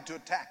your body to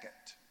attack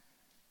it.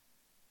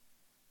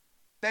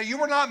 That you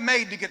were not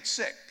made to get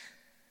sick.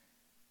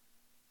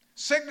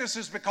 Sickness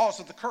is because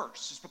of the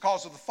curse. It's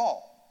because of the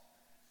fall.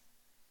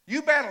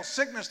 You battle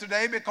sickness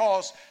today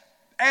because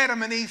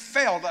Adam and Eve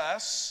failed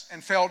us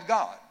and failed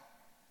God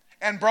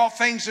and brought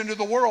things into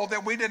the world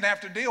that we didn't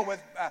have to deal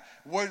with,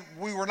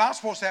 we were not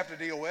supposed to have to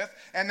deal with,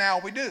 and now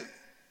we do.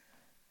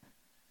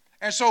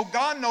 And so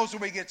God knows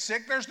when we get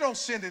sick. There's no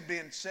sin in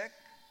being sick.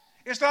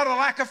 It's not a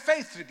lack of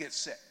faith to get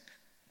sick.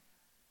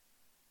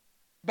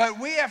 But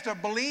we have to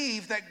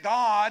believe that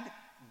God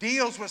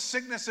deals with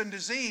sickness and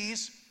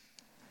disease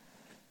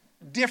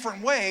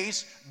different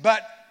ways,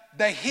 but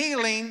the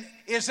healing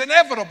is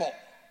inevitable.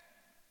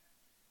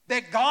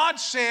 That God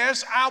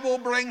says, I will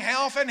bring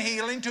health and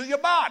healing to your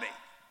body.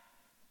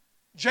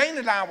 Jane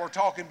and I were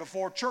talking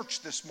before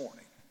church this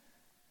morning.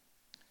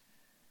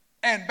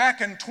 And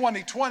back in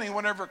 2020,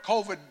 whenever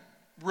COVID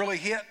really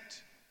hit,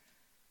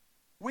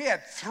 we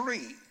had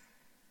 3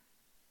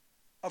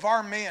 of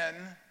our men,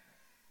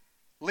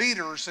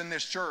 leaders in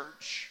this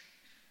church,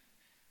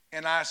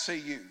 in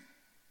ICU.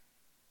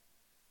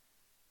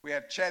 We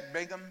had Chad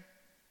Bingham.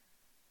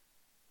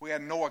 We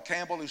had Noah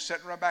Campbell, who's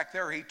sitting right back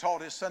there. He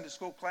taught his Sunday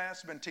school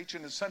class, been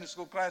teaching his Sunday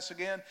school class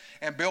again.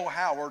 And Bill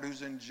Howard,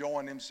 who's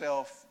enjoying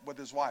himself with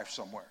his wife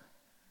somewhere.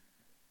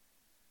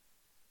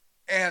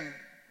 And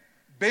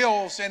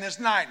Bill's in his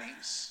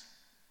 90s,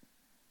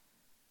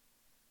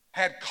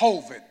 had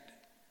COVID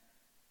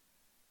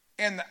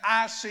in the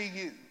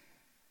ICU.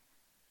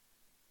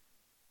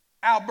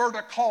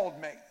 Alberta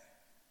called me.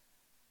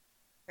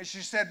 And she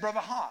said, Brother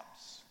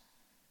Hobbs,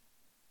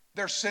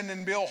 they're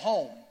sending Bill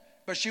home.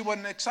 But she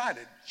wasn't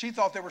excited. She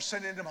thought they were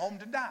sending him home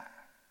to die.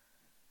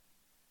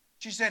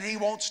 She said he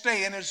won't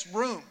stay in his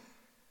room.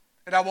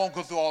 And I won't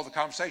go through all the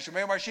conversation. But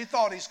anyway, she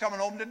thought he's coming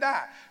home to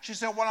die. She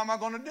said, what am I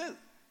going to do?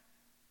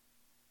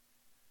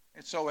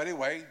 And so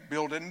anyway,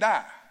 Bill didn't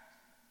die.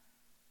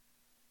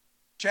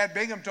 Chad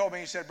Bingham told me,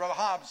 he said, Brother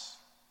Hobbs,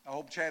 I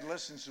hope Chad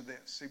listens to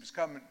this. He was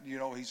coming,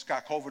 he's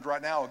got COVID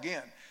right now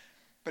again.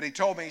 But he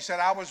told me, he said,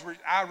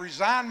 I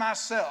resigned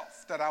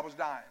myself that I was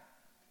dying.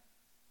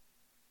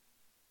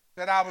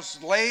 That I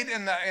was laid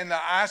in the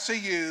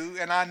ICU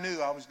and I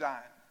knew I was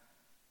dying.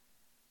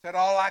 That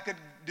all I could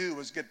do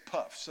was get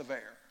puffs of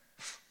air.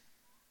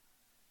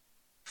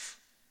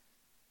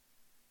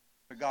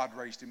 But God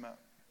raised him up.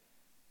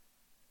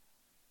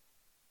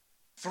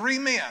 3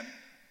 men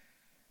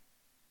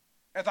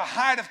at the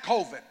height of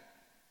COVID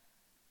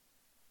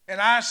in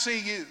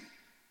ICU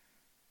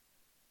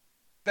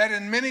that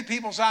in many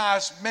people's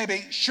eyes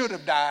maybe should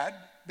have died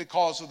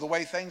because of the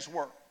way things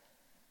were.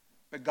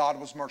 But God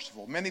was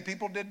merciful. Many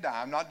people did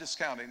die. I'm not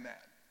discounting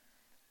that.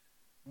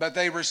 But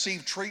they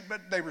received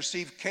treatment, they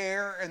received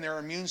care, and their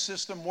immune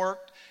system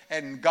worked,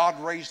 and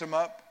God raised them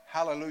up.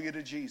 Hallelujah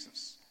to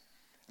Jesus.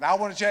 And I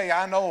want to tell you,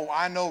 I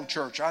know,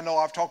 church. I know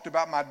I've talked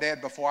about my dad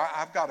before.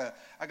 I got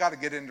to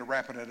get into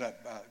wrapping it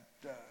up.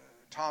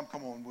 Tom,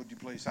 come on, would you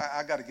please?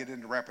 I got to get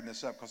into wrapping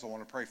this up because I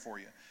want to pray for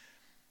you.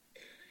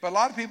 But a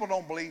lot of people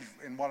don't believe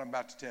in what I'm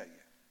about to tell you.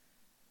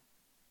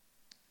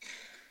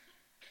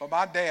 But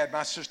my dad,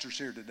 my sister's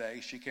here today.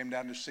 She came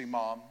down to see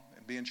Mom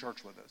and be in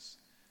church with us.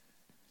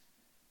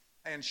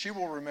 And she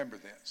will remember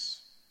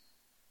this.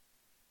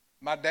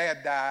 My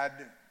dad died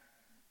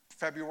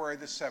February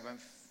the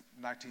 7th,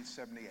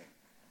 1978.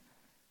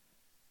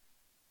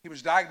 He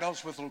was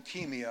diagnosed with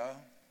leukemia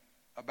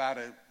about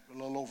a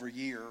little over a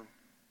year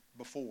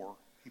before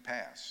he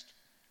passed.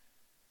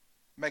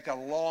 Make a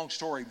long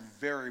story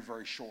very,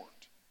 very short.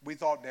 We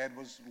thought Dad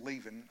was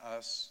leaving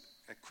us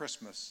at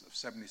Christmas of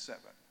 77.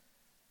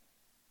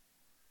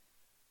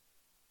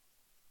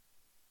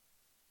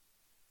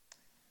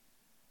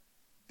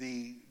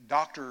 The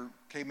doctor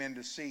came in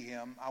to see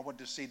him. I went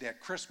to see Dad.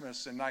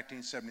 Christmas in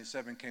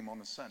 1977 came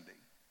on a Sunday.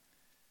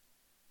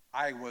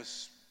 I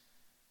was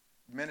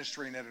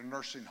ministering at a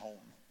nursing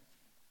home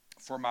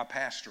for my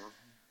pastor.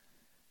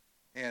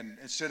 And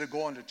instead of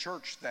going to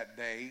church that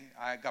day,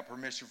 I got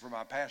permission from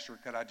my pastor.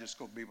 Could I just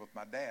go be with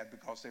my dad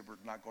because they were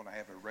not going to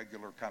have a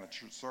regular kind of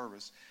church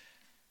service.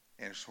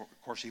 And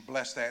of course, he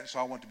blessed that. So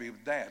I went to be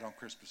with Dad on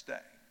Christmas Day.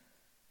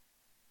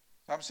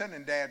 So I'm sitting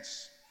in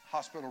Dad's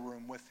hospital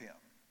room with him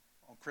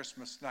on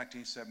Christmas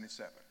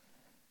 1977.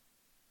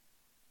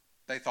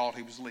 They thought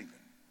he was leaving.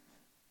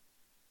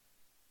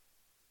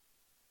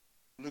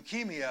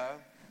 Leukemia,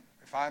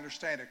 if I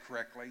understand it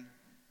correctly,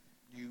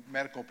 you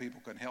medical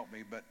people can help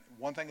me, but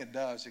one thing it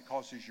does, it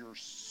causes your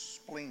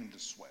spleen to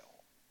swell.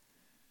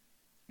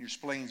 Your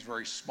spleen's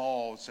very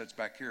small, it sits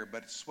back here,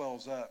 but it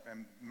swells up.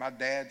 And my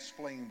dad's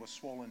spleen was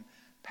swollen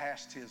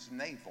past his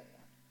navel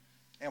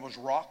and was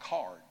rock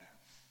hard.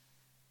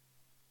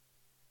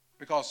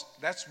 Because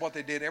that's what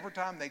they did. Every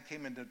time they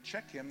came in to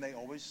check him, they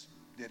always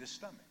did his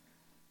stomach.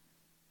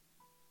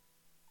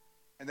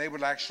 And they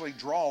would actually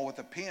draw with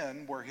a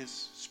pen where his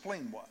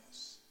spleen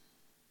was.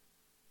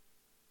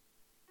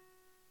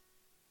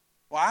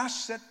 Well, I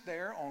sat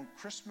there on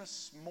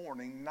Christmas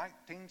morning,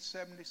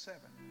 1977,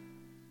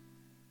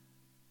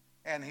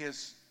 and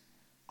his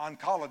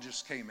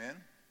oncologist came in,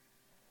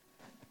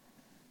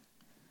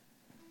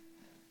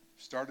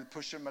 started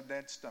pushing my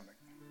dad's stomach.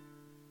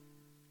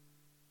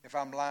 If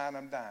I'm lying,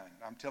 I'm dying.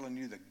 I'm telling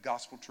you the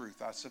gospel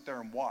truth. I sat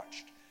there and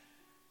watched,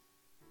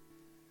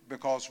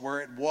 because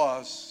where it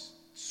was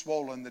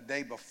swollen the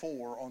day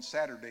before on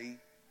Saturday,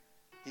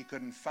 he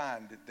couldn't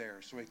find it there,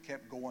 so it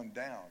kept going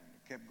down.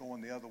 It kept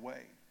going the other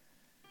way.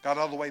 Got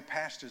all the way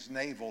past his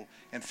navel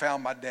and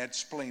found my dad's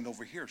spleen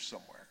over here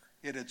somewhere.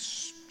 It had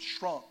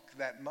shrunk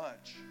that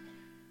much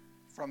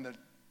from the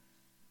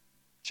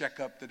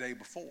checkup the day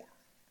before.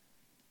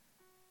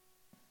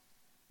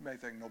 You may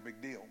think no big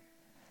deal.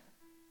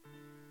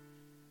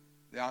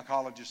 The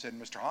oncologist said,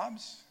 Mr.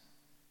 Hobbs,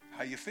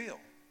 how you feel?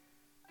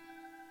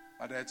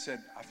 My dad said,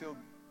 I feel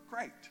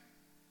great.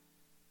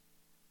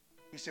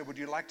 He said, would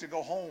you like to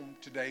go home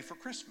today for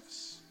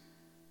Christmas?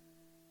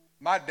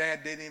 My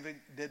dad didn't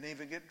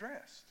even get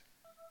dressed.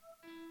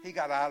 He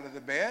got out of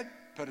the bed,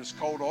 put his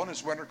coat on,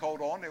 his winter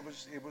coat on. It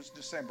was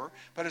December.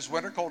 Put his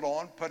winter coat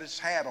on, put his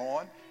hat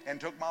on,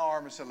 and took my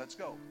arm and said, let's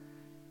go.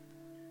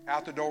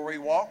 Out the door he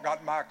walked,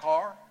 got in my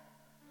car.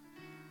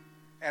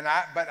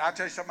 But I'll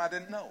tell you something I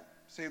didn't know.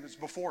 See, it was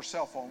before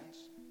cell phones.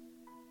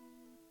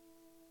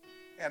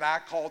 And I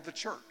called the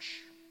church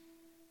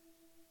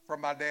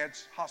from my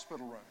dad's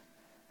hospital room.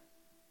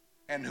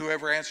 And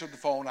whoever answered the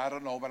phone, I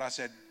don't know, but I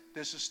said,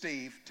 this is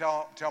Steve.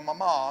 Tell my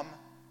mom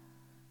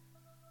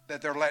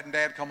that they're letting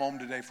Dad come home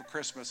today for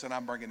Christmas and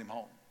I'm bringing him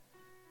home.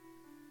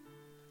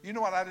 You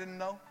know what I didn't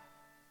know?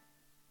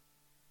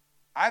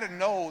 I didn't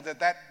know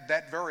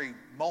that very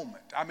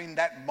moment,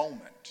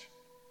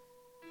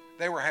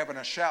 they were having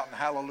a shout and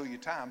hallelujah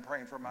time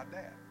praying for my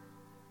dad.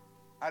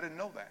 I didn't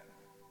know that.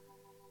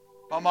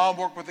 My mom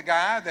worked with a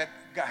guy that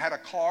had a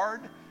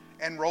card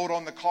and wrote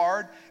on the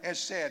card and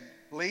said,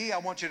 Lee, I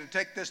want you to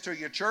take this to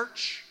your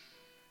church,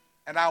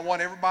 and I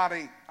want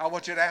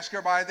you to ask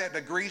everybody that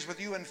agrees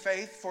with you in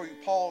faith for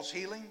Paul's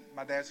healing.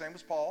 My dad's name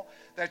was Paul,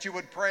 that you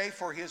would pray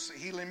for his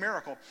healing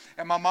miracle.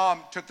 And my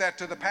mom took that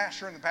to the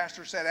pastor, and the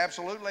pastor said,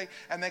 absolutely.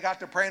 And they got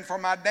to praying for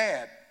my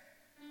dad,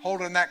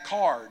 holding that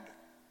card.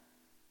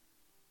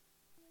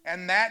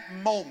 And that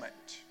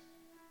moment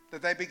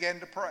that they began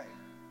to pray,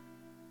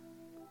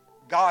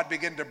 God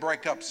began to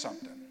break up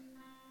something.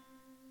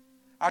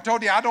 I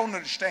told you I don't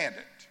understand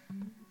it.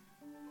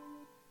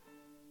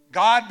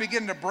 God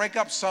began to break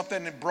up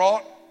something and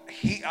brought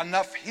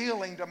enough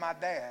healing to my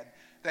dad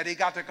that he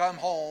got to come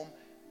home,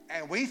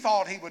 and we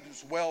thought he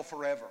was well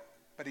forever,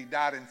 but he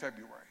died in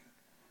February.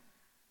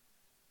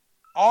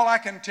 All I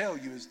can tell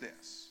you is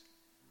this,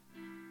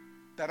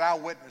 that I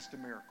witnessed a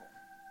miracle.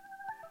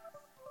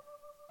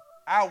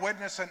 I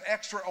witnessed an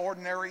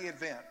extraordinary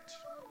event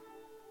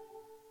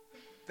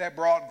that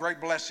brought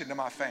great blessing to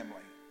my family.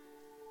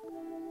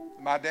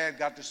 My dad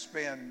got to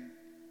spend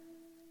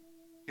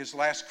his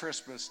last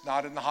Christmas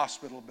not in the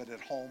hospital but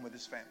at home with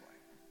his family.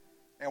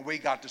 And we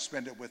got to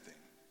spend it with him.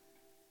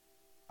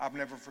 I've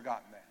never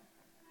forgotten that.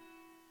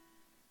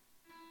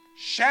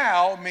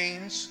 Shall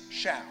means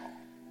shall.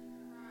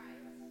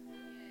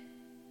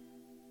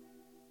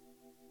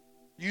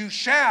 You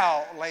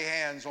shall lay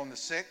hands on the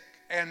sick,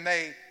 and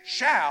they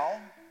shall.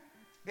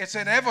 It's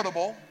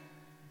inevitable.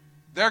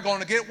 They're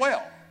going to get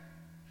well.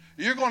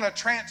 You're going to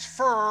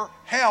transfer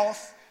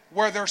health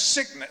where there's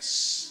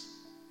sickness.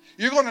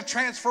 You're going to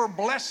transfer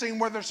blessing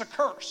where there's a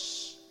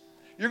curse.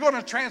 You're going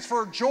to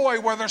transfer joy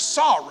where there's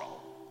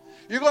sorrow.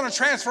 You're going to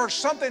transfer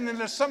something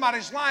into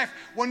somebody's life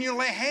when you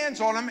lay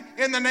hands on them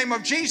in the name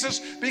of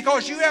Jesus,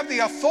 because you have the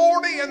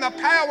authority and the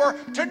power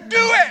to do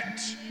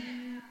it.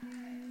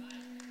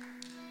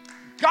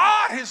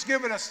 God has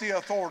given us the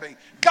authority.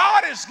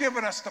 God has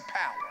given us the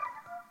power.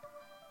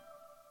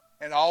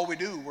 And all we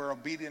do, we're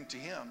obedient to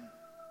Him.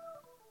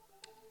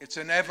 It's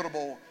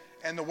inevitable.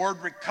 And the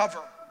word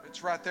recover,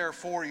 it's right there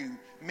for you,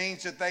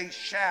 means that they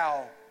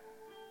shall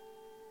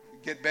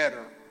get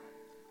better.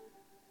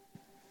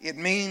 It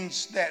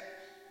means that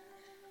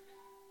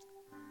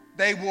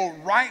they will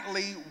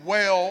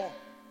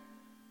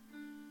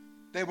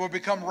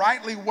become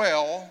rightly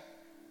well,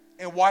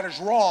 and what is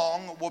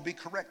wrong will be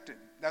corrected.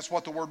 That's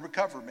what the word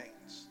recover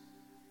means.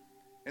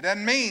 It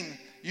doesn't mean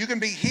you can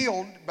be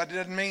healed, but it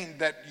doesn't mean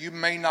that you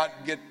may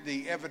not get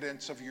the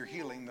evidence of your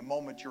healing the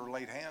moment you're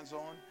laid hands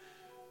on.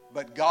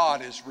 But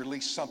God has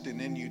released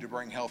something in you to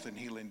bring health and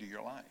healing to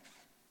your life.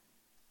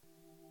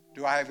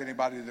 Do I have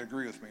anybody that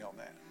agree with me on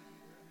that?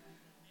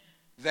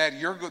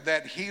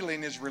 That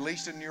healing is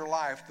released in your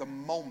life the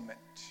moment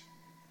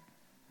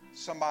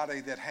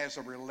somebody that has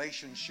a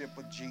relationship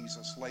with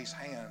Jesus lays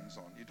hands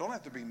on you. Don't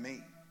have to be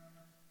me.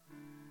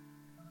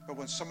 But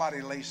when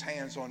somebody lays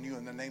hands on you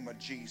in the name of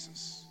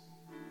Jesus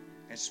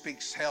and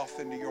speaks health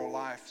into your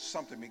life,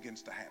 something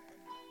begins to happen.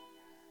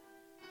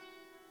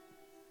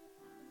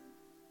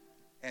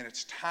 And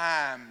it's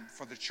time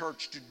for the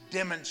church to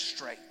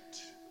demonstrate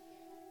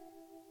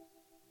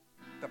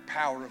the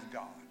power of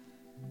God.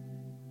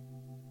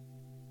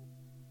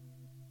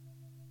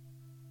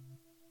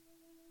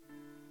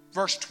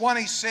 Verse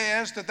 20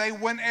 says that they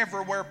went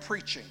everywhere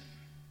preaching.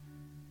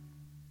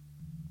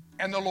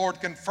 And the Lord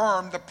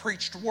confirmed the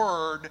preached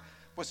word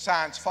with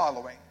signs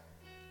following.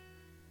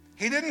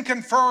 He didn't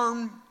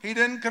confirm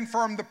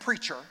the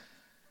preacher.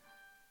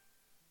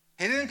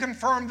 He didn't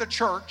confirm the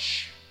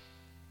church.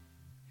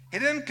 He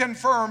didn't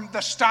confirm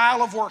the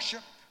style of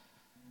worship.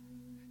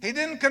 He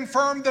didn't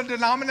confirm the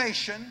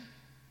denomination.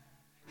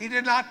 He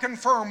did not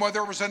confirm whether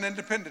it was an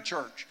independent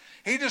church.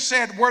 He just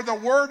said, where the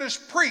word is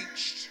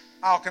preached,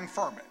 I'll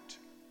confirm it.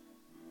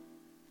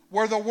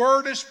 Where the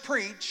word is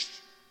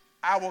preached,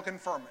 I will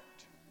confirm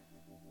it.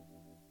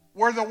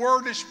 Where the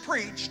word is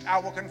preached, I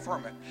will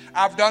confirm it.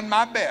 I've done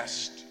my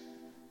best.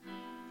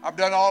 I've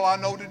done all I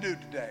know to do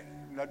today.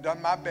 And I've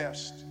done my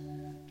best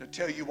to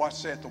tell you what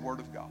said the word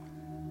of God.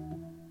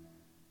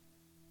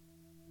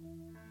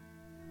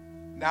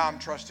 Now I'm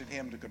trusting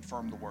him to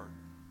confirm the word.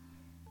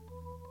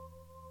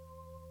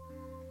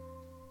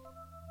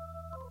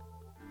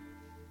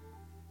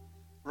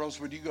 Rose,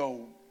 would you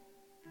go?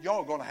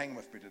 Y'all are going to hang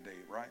with me today,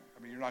 right? I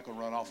mean, you're not going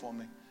to run off on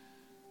me.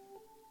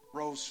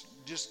 Rose,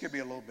 just give me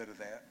a little bit of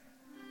that.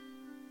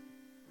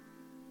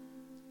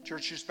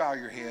 Church, just bow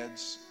your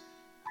heads.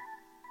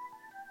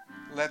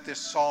 Let this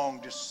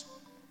song just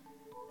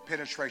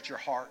penetrate your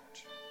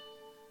heart.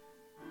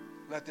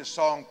 Let this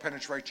song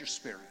penetrate your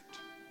spirit.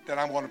 Then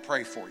I'm going to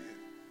pray for you.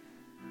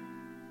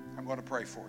 I'm going to pray for